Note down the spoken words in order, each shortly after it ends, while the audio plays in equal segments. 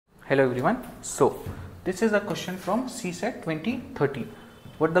Hello everyone. So this is a question from CSAT 2013.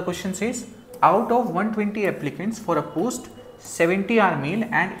 What the question says, out of 120 applicants for a post, 70 are male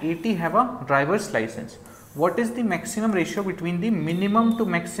and 80 have a driver's license. What is the maximum ratio between the minimum to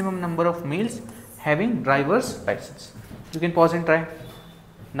maximum number of males having driver's license? You can pause and try.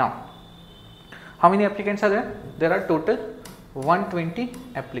 Now, how many applicants are there? There are total 120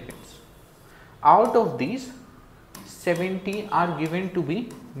 applicants. Out of these, 70 are given to be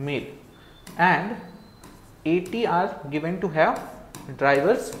male and 80 are given to have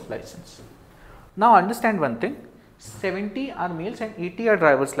driver's license. Now understand one thing, 70 are males and 80 are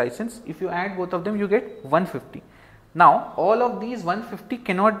driver's license. If you add both of them, you get 150. Now all of these 150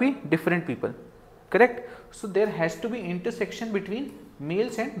 cannot be different people, correct? So there has to be intersection between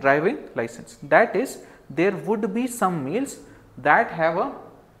males and driving license. That is, there would be some males that have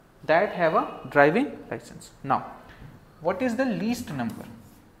a driving license. Now what is the least number?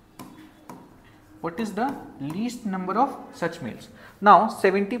 What is the least number of such males? Now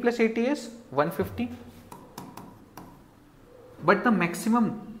 70 plus 80 is 150, but the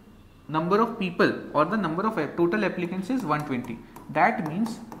maximum number of people or the number of total applicants is 120. That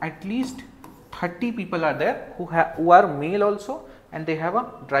means at least 30 people are there who are male also and they have a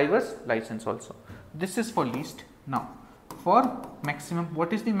driver's license also. This is for least. Now for maximum,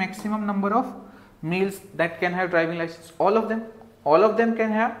 what is the maximum number of males that can have driving license? All of them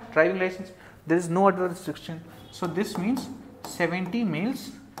can have driving license. There is no other restriction. So this means 70 males,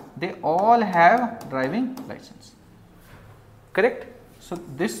 they all have driving license, correct? So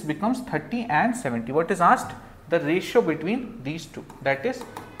this becomes 30 and 70. What is asked? The ratio between these two, that is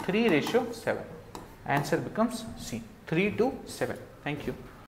 3:7. Answer becomes C, 3:7. Thank you.